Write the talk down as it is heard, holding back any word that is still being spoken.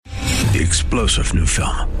The explosive new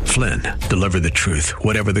film, Flynn, deliver the truth,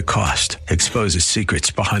 whatever the cost, exposes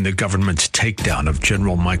secrets behind the government's takedown of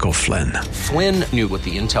General Michael Flynn. Flynn knew what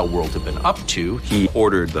the intel world had been up to. He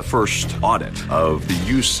ordered the first audit of the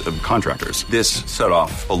use of contractors. This set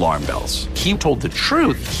off alarm bells. He told the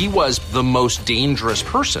truth. He was the most dangerous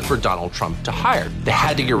person for Donald Trump to hire. They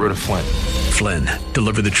had to get rid of Flynn. Flynn,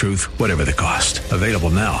 deliver the truth, whatever the cost. Available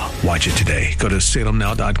now. Watch it today. Go to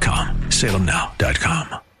salemnow.com.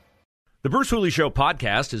 salemnow.com. The Bruce Hooley Show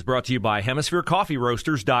podcast is brought to you by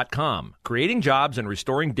HemisphereCoffeeRoasters.com. Creating jobs and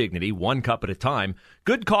restoring dignity one cup at a time.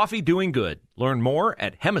 Good coffee doing good. Learn more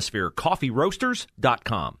at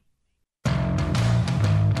HemisphereCoffeeRoasters.com.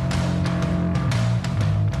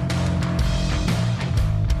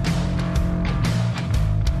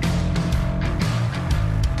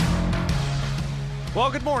 Well,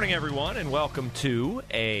 good morning, everyone, and welcome to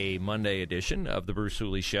a Monday edition of the Bruce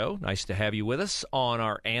Hooley Show. Nice to have you with us on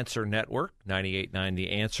our Answer Network, 98.9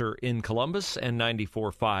 The Answer in Columbus and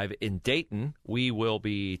 94.5 in Dayton. We will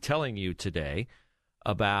be telling you today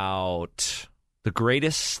about the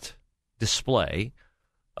greatest display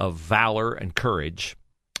of valor and courage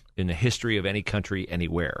in the history of any country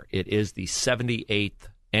anywhere. It is the 78th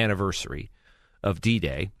anniversary of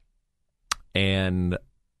D-Day, and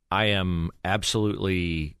I am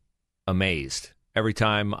absolutely amazed every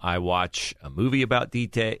time I watch a movie about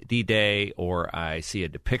D-Day or I see a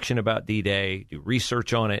depiction about D-Day, do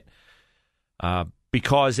research on it,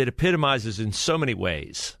 because it epitomizes in so many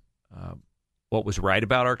ways what was right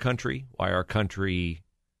about our country, why our country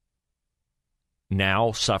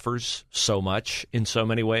now suffers so much in so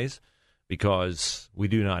many ways, because we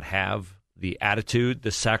do not have the attitude,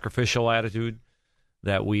 the sacrificial attitude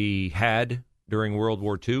that we had during World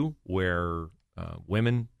War II, where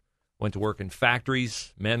women went to work in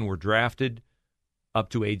factories, men were drafted up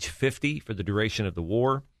to age 50 for the duration of the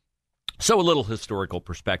war. So a little historical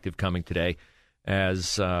perspective coming today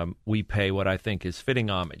as we pay what I think is fitting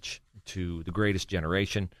homage to the greatest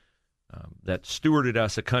generation that stewarded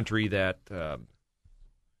us, a country that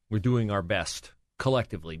we're doing our best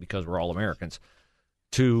collectively, because we're all Americans,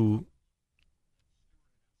 to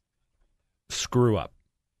screw up.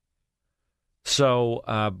 So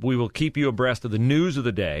we will keep you abreast of the news of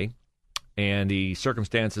the day and the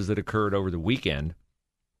circumstances that occurred over the weekend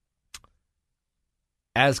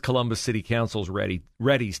as Columbus City Council's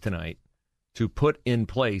readies tonight to put in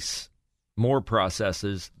place more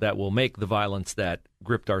processes that will make the violence that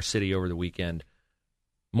gripped our city over the weekend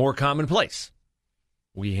more commonplace.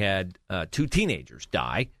 We had 2 teenagers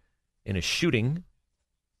die in a shooting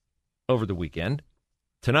over the weekend.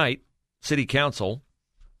 Tonight, City Council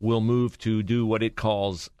will move to do what it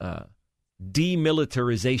calls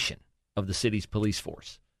demilitarization of the city's police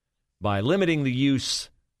force by limiting the use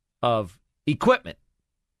of equipment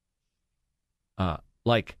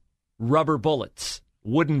like rubber bullets,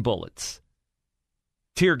 wooden bullets,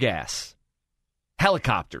 tear gas,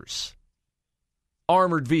 helicopters,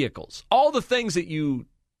 armored vehicles, all the things that you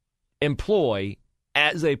employ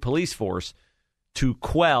as a police force to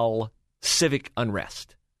quell civic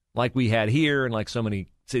unrest, like we had here and like so many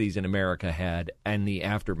cities in America had in the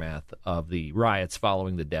aftermath of the riots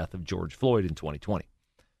following the death of George Floyd in 2020.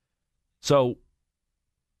 So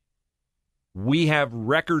we have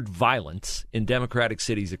record violence in democratic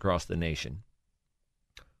cities across the nation.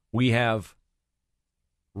 We have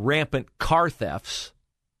rampant car thefts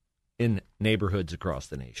in neighborhoods across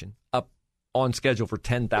the nation, up on schedule for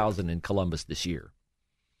 10,000 in Columbus this year.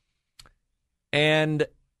 And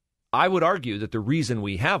I would argue that the reason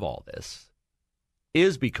we have all this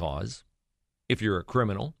is because if you're a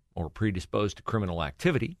criminal or predisposed to criminal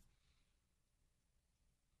activity,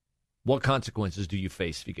 what consequences do you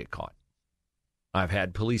face if you get caught? I've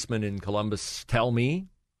had policemen in Columbus tell me,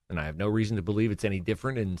 and I have no reason to believe it's any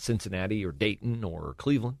different in Cincinnati or Dayton or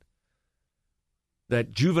Cleveland,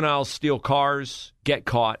 that juveniles steal cars, get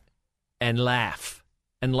caught, and laugh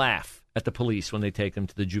at the police when they take them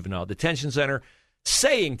to the juvenile detention center,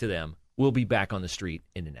 saying to them, we'll be back on the street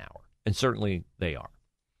in an hour. And certainly they are.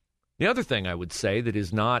 The other thing I would say that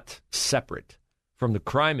is not separate from the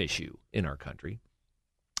crime issue in our country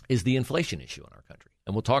is the inflation issue in our country.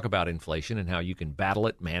 And we'll talk about inflation and how you can battle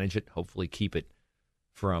it, manage it, hopefully keep it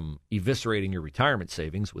from eviscerating your retirement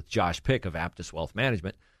savings with Josh Pick of Aptus Wealth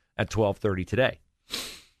Management at 12:30 today.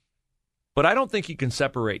 But I don't think you can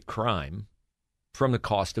separate crime from the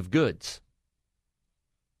cost of goods.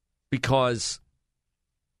 Because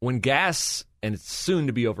when gas, and it's soon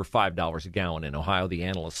to be over $5 a gallon in Ohio, the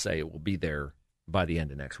analysts say it will be there by the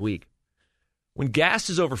end of next week. When gas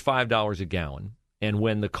is over $5 a gallon, and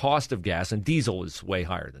when the cost of gas, and diesel is way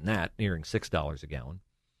higher than that, nearing $6 a gallon,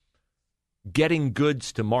 getting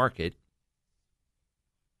goods to market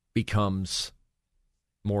becomes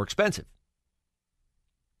more expensive.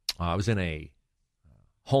 I was in a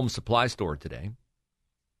home supply store today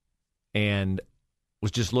and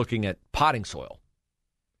was just looking at potting soil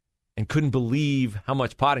and couldn't believe how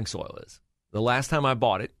much potting soil is. The last time I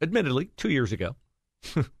bought it, admittedly, 2 years ago,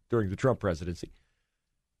 during the Trump presidency,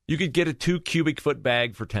 you could get a 2 cubic foot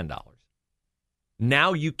bag for $10.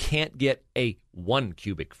 Now you can't get a 1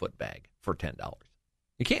 cubic foot bag for $10.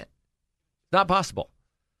 You can't. Not possible.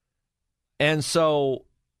 And so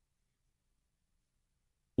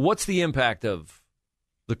what's the impact of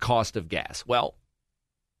the cost of gas? Well,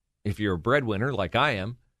 if you're a breadwinner like I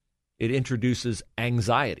am, it introduces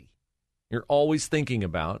anxiety. You're always thinking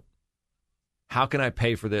about, how can I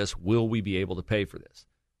pay for this? Will we be able to pay for this?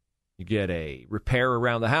 You get a repair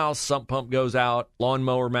around the house, sump pump goes out,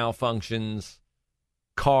 lawnmower malfunctions,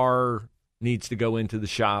 car needs to go into the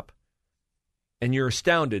shop, and you're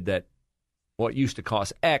astounded that what used to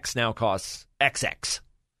cost X now costs XX.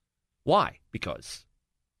 Why? Because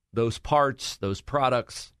those parts, those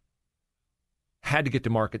products had to get to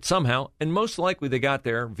market somehow, and most likely they got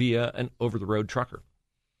there via an over-the-road trucker.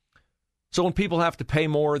 So when people have to pay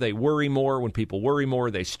more, they worry more. When people worry more,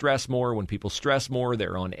 they stress more. When people stress more,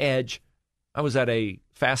 they're on edge. I was at a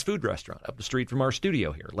fast food restaurant up the street from our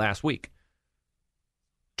studio here last week.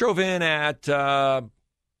 Drove in at, let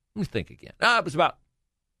me think again. It was about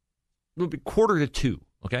a 1:45,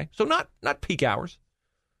 okay? So not peak hours.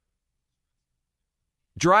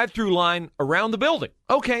 Drive-through line around the building.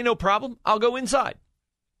 Okay, no problem. I'll go inside.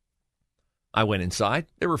 I went inside.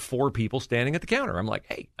 There were 4 people standing at the counter. I'm like,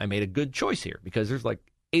 hey, I made a good choice here because there's like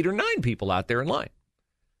 8 or 9 people out there in line.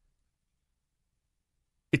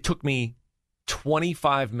 It took me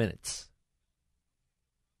 25 minutes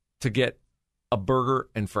to get a burger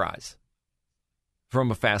and fries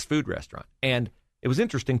from a fast food restaurant. And it was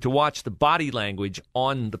interesting to watch the body language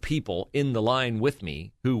on the people in the line with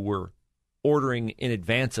me who were ordering in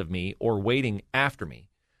advance of me or waiting after me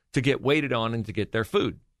to get waited on and to get their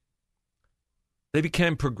food. They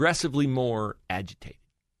became progressively more agitated.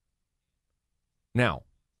 Now,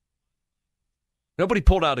 nobody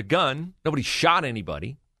pulled out a gun. Nobody shot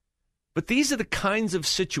anybody. But these are the kinds of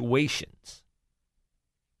situations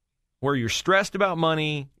where you're stressed about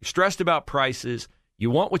money, you're stressed about prices, you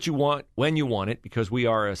want what you want when you want it because we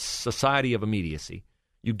are a society of immediacy.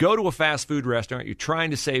 You go to a fast food restaurant, you're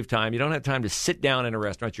trying to save time, you don't have time to sit down in a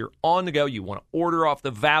restaurant, you're on the go, you want to order off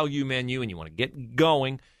the value menu and you want to get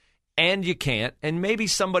going. And you can't, and maybe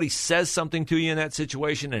somebody says something to you in that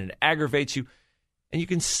situation and it aggravates you, and you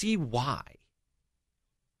can see why.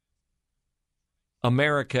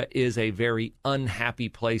 America is a very unhappy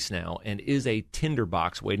place now and is a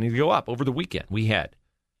tinderbox waiting to go up. Over the weekend, we had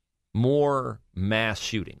more mass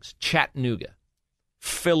shootings. Chattanooga,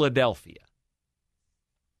 Philadelphia,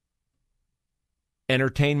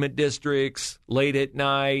 entertainment districts, late at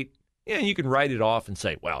night. Yeah, you can write it off and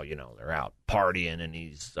say, well, they're out partying and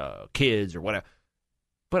these kids or whatever.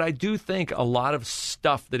 But I do think a lot of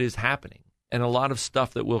stuff that is happening and a lot of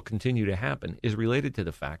stuff that will continue to happen is related to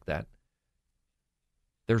the fact that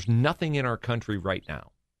there's nothing in our country right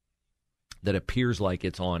now that appears like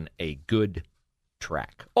it's on a good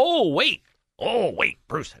track. Oh, wait,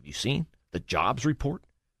 Bruce, have you seen the jobs report?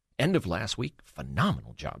 End of last week,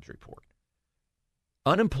 phenomenal jobs report.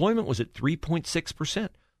 Unemployment was at 3.6%.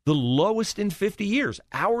 The lowest in 50 years.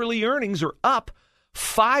 Hourly earnings are up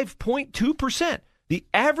 5.2%. The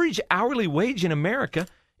average hourly wage in America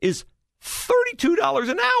is $32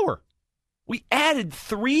 an hour. We added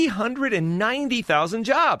 390,000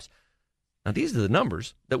 jobs. Now, these are the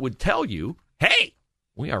numbers that would tell you, hey,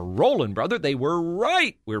 we are rolling, brother. They were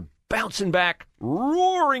right. We're bouncing back,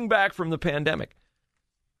 roaring back from the pandemic.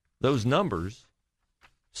 Those numbers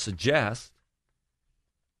suggest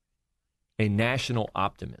a national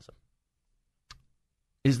optimism.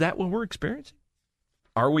 Is that what we're experiencing?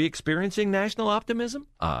 Are we experiencing national optimism?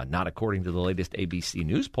 Not according to the latest ABC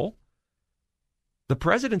News poll. The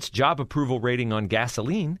president's job approval rating on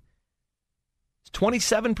gasoline is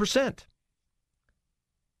 27%.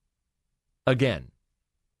 Again,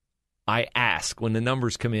 I ask when the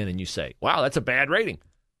numbers come in and you say, wow, that's a bad rating.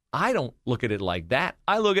 I don't look at it like that.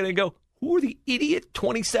 I look at it and go, who are the idiot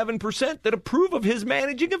 27% that approve of his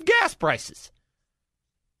managing of gas prices?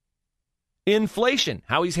 Inflation,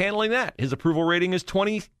 how he's handling that. His approval rating is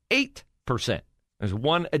 28%. There's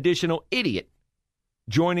one additional idiot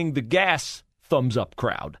joining the gas thumbs up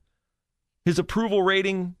crowd. His approval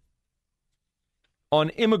rating on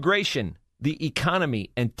immigration, the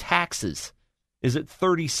economy, and taxes is at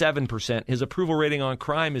 37%. His approval rating on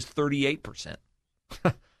crime is 38%.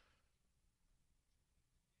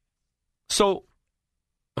 So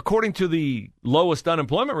according to the lowest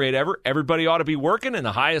unemployment rate ever, everybody ought to be working, and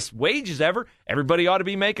the highest wages ever, everybody ought to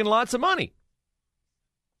be making lots of money.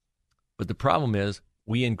 But the problem is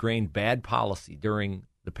we ingrained bad policy during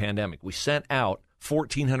the pandemic. We sent out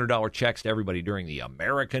 $1,400 checks to everybody during the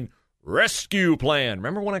American Rescue Plan.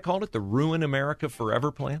 Remember when I called it the Ruin America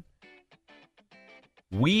Forever Plan?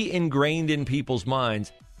 We ingrained in people's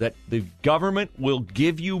minds that the government will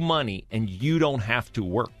give you money and you don't have to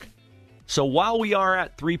work. So while we are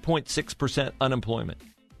at 3.6% unemployment,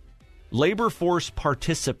 labor force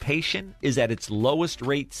participation is at its lowest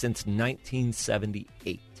rate since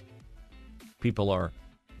 1978. People are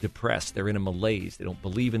depressed. They're in a malaise. They don't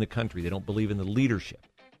believe in the country. They don't believe in the leadership.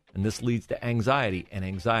 And this leads to anxiety, and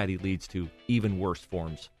anxiety leads to even worse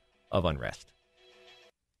forms of unrest.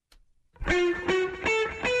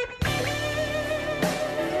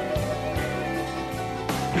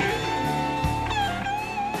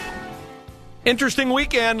 Interesting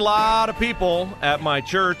weekend. A lot of people at my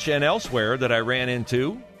church and elsewhere that I ran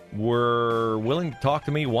into were willing to talk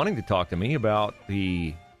to me, wanting to talk to me about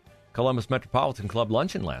the Columbus Metropolitan Club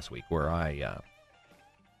luncheon last week, where I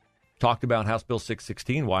talked about House Bill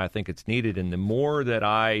 616, why I think it's needed. And the more that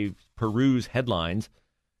I peruse headlines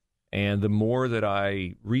and the more that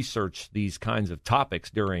I research these kinds of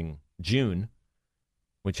topics during June,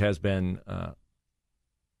 which has been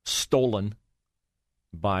stolen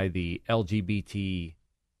by the LGBT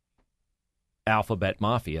alphabet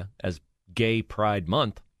mafia as Gay Pride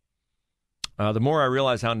Month, the more I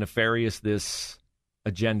realize how nefarious this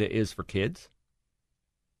agenda is for kids,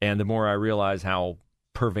 and the more I realize how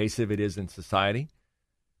pervasive it is in society,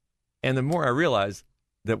 and the more I realize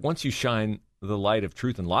that once you shine the light of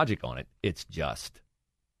truth and logic on it, it's just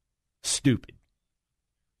stupid.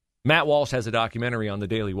 Matt Walsh has a documentary on the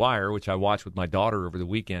Daily Wire, which I watched with my daughter over the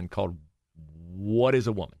weekend, called What is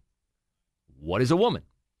a Woman? What is a woman?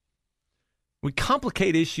 We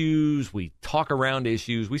complicate issues. We talk around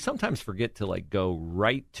issues. We sometimes forget to go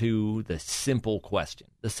right to the simple question.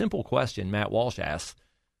 The simple question Matt Walsh asks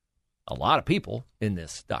a lot of people in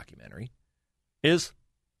this documentary is,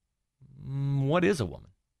 what is a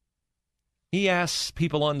woman? He asks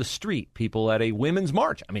people on the street, people at a women's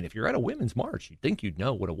march. I mean, if you're at a women's march, you'd think you'd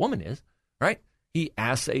know what a woman is, right? He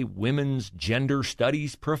asks a women's gender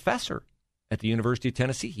studies professor at the University of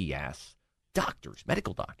Tennessee. He asks doctors,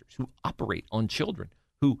 medical doctors who operate on children,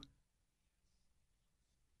 who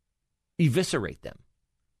eviscerate them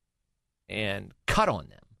and cut on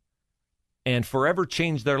them and forever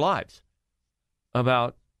change their lives,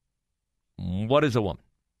 about what is a woman.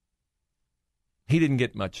 He didn't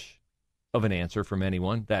get much of an answer from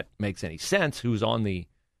anyone that makes any sense who's on the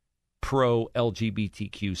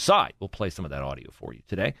pro-LGBTQ side. We'll play some of that audio for you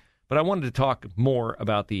today. But I wanted to talk more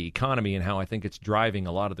about the economy and how I think it's driving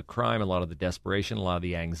a lot of the crime, a lot of the desperation, a lot of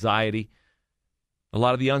the anxiety, a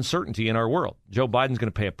lot of the uncertainty in our world. Joe Biden's going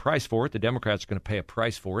to pay a price for it. The Democrats are going to pay a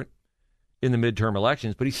price for it in the midterm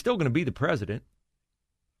elections, but he's still going to be the president.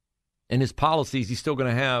 And his policies, he's still going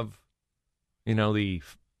to have, the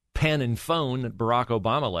pen and phone that Barack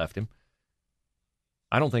Obama left him.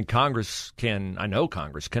 I don't think Congress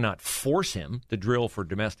cannot force him to drill for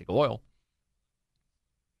domestic oil.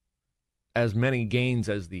 As many gains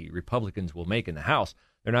as the Republicans will make in the House,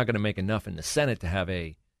 they're not going to make enough in the Senate to have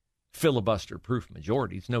a filibuster-proof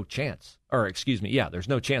majority. There's no chance. There's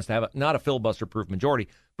no chance to have not a filibuster-proof majority,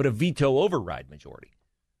 but a veto override majority,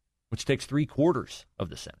 which takes 3/4 of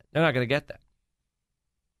the Senate. They're not going to get that.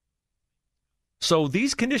 So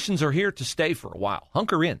these conditions are here to stay for a while.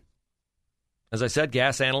 Hunker in. As I said,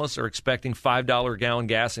 gas analysts are expecting $5 a gallon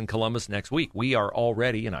gas in Columbus next week. We are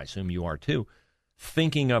already, and I assume you are too,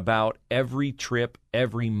 thinking about every trip,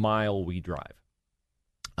 every mile we drive.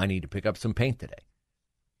 I need to pick up some paint today.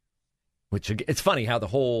 Which, it's funny how the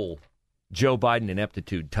whole Joe Biden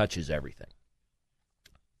ineptitude touches everything.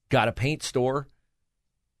 Got a paint store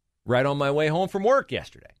right on my way home from work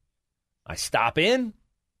yesterday. I stop in,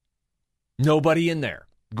 nobody in there.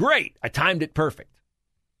 Great, I timed it perfect.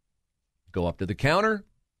 Go up to the counter,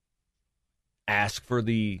 ask for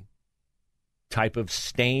the type of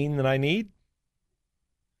stain that I need.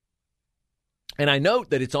 And I note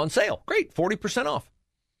that it's on sale. Great, 40% off.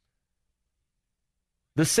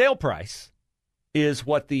 The sale price is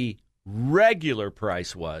what the regular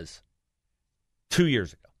price was 2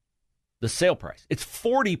 years ago. The sale price. It's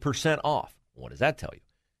 40% off. What does that tell you?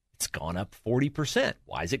 It's gone up 40%.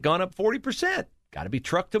 Why has it gone up 40%? Got to be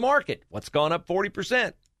truck to market. What's gone up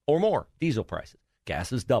 40% or more? Diesel prices. Gas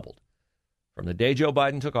has doubled. From the day Joe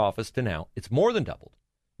Biden took office to now, it's more than doubled.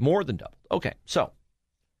 More than doubled. Okay, so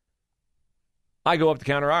I go up the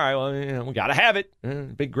counter. All right, well, we got to have it.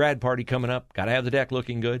 Big grad party coming up. Got to have the deck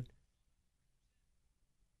looking good.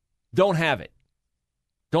 Don't have it.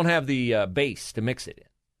 Don't have the base to mix it in.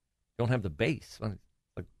 Don't have the base.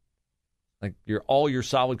 Like all your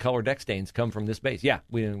solid color deck stains come from this base. Yeah,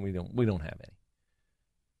 we don't have any.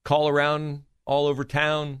 Call around all over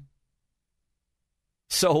town.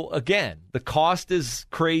 So again, the cost is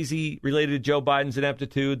crazy related to Joe Biden's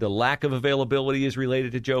ineptitude. The lack of availability is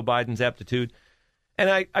related to Joe Biden's aptitude. And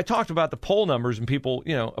I talked about the poll numbers, and people,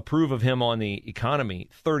 approve of him on the economy,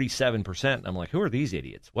 37%. And I'm like, who are these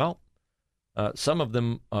idiots? Well, some of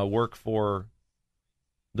them work for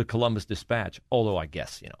the Columbus Dispatch, although I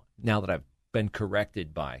guess, now that I've been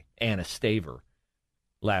corrected by Anna Staver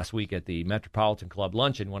last week at the Metropolitan Club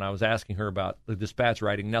luncheon when I was asking her about the Dispatch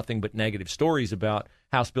writing nothing but negative stories about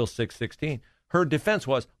House Bill 616, her defense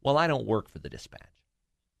was, well, I don't work for the Dispatch.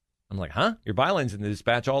 I'm like, huh? Your byline's in the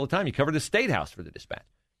Dispatch all the time. You cover the State House for the Dispatch.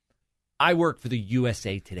 I work for the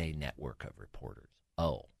USA Today network of reporters.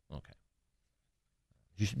 Oh, okay.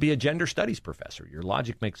 You should be a gender studies professor. Your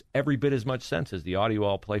logic makes every bit as much sense as the audio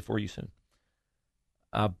I'll play for you soon.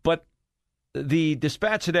 But the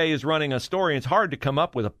Dispatch today is running a story, and it's hard to come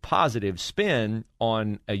up with a positive spin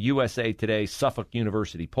on a USA Today Suffolk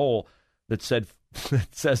University poll that says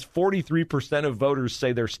 43% of voters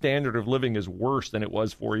say their standard of living is worse than it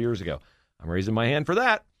was 4 years ago. I'm raising my hand for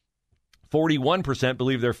that. 41%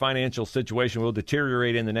 believe their financial situation will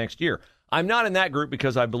deteriorate in the next year. I'm not in that group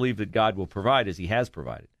because I believe that God will provide as he has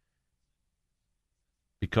provided,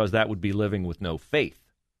 because that would be living with no faith.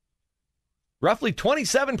 Roughly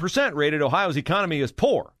 27% rated Ohio's economy as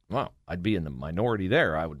poor. Wow, I'd be in the minority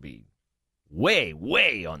there. I would be way,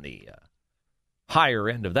 way on the higher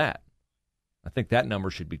end of that. I think that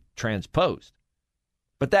number should be transposed.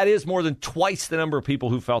 But that is more than twice the number of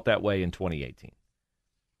people who felt that way in 2018.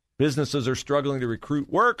 Businesses are struggling to recruit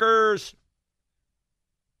workers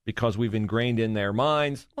because we've ingrained in their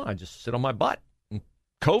minds, well, I just sit on my butt. And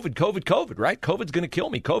COVID, right? COVID's going to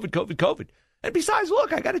kill me. COVID. And besides,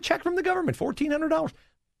 look, I got a check from the government, $1,400.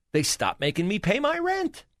 They stopped making me pay my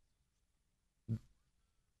rent.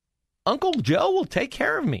 Uncle Joe will take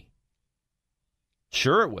care of me.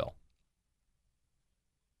 Sure it will.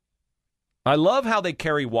 I love how they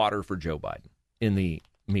carry water for Joe Biden in the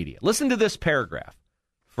media. Listen to this paragraph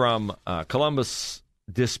from Columbus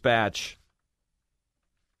Dispatch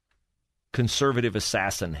conservative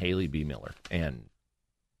assassin Haley B. Miller and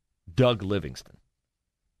Doug Livingston.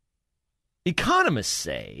 Economists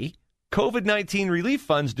say COVID-19 relief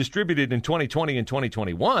funds distributed in 2020 and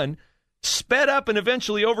 2021 sped up and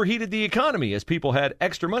eventually overheated the economy as people had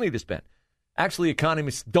extra money to spend. Actually,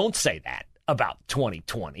 economists don't say that about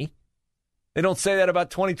 2020. They don't say that about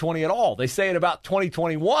 2020 at all. They say it about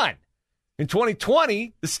 2021. In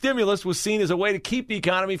 2020, the stimulus was seen as a way to keep the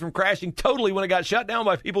economy from crashing totally when it got shut down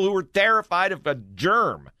by people who were terrified of a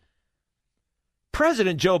germ.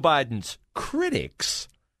 President Joe Biden's critics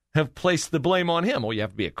have placed the blame on him. Well, you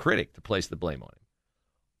have to be a critic to place the blame on him.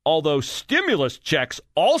 Although stimulus checks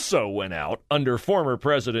also went out under former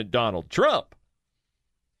President Donald Trump.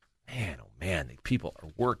 Man, oh man, the people are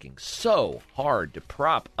working so hard to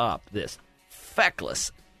prop up this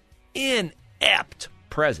feckless, inept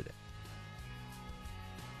president.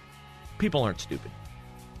 People aren't stupid.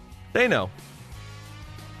 They know.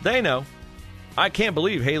 I can't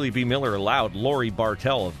believe Haley B. Miller allowed Lori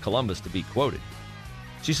Bartell of Columbus to be quoted.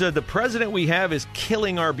 She said, the president we have is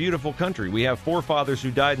killing our beautiful country. We have forefathers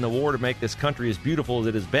who died in the war to make this country as beautiful as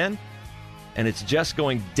it has been, and it's just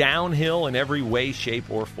going downhill in every way,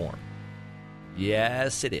 shape, or form.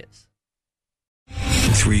 Yes, it is.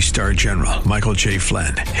 3-star General Michael J.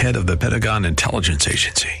 Flynn, head of the Pentagon Intelligence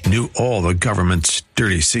Agency, knew all the government's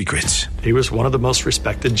dirty secrets. He was one of the most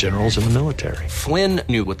respected generals in the military. Flynn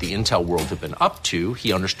knew what the intel world had been up to.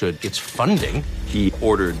 He understood its funding. He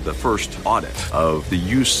ordered the first audit of the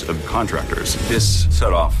use of contractors. This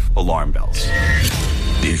set off alarm bells.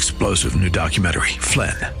 The explosive new documentary,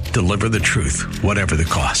 Flynn, Deliver the Truth, Whatever the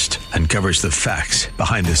Cost, uncovers the facts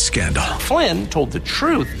behind this scandal. Flynn told the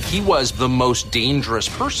truth. He was the most dangerous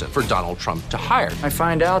person for Donald Trump to hire. I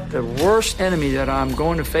find out the worst enemy that I'm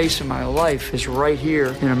going to face in my life is right here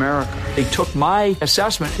in America. They took my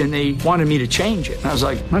assessment and they wanted me to change it. And I was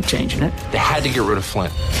like, I'm not changing it. They had to get rid of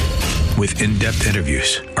Flynn. With in-depth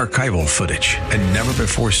interviews, archival footage, and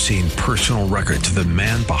never-before-seen personal records of the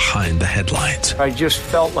man behind the headlines. I just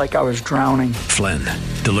felt like I was drowning. Flynn,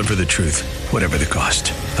 Deliver the Truth, Whatever the Cost.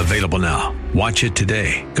 Available now. Watch it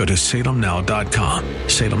today. Go to salemnow.com.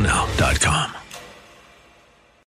 salemnow.com.